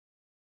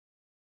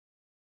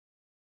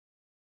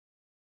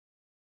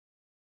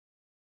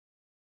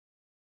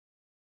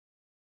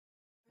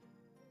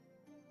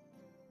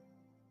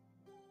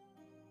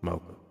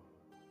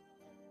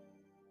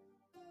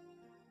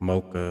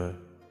mocha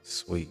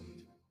sweet,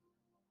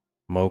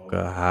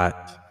 mocha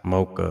hot,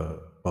 mocha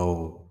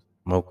bold,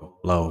 mocha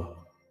flow,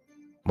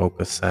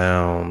 mocha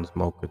sounds,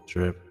 mocha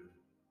drip,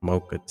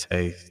 mocha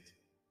taste,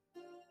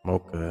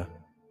 mocha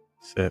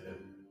sip.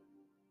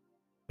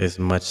 There's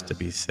much to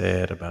be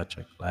said about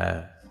your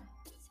class,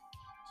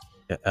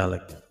 your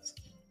elegance,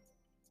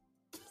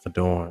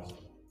 adorned,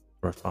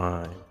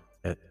 refined,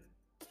 yet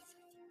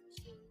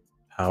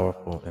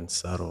powerful and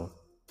subtle,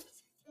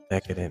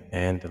 decadent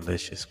and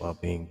delicious while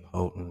being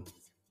potent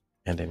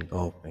and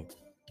engulfing.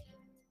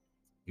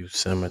 You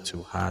simmer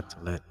too hot to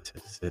let to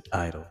sit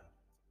idle,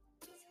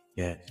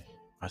 yet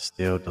are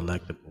still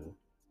delectable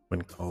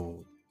when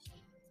cold.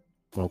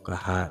 Mocha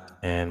hot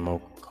and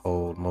mocha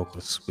cold,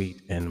 mocha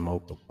sweet and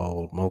mocha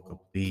bold, mocha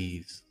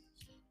please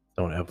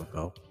don't ever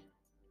go.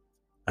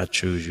 I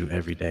choose you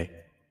every day.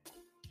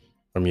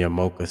 From your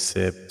mocha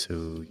sip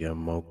to your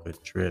mocha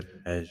drip,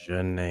 as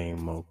your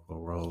name mocha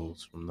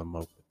rolls from the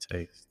mocha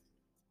taste.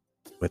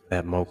 With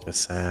that mocha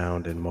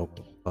sound and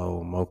mocha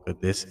flow, mocha,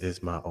 this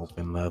is my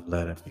open love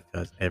letter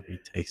because every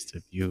taste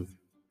of you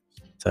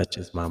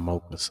touches my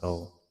mocha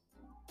soul.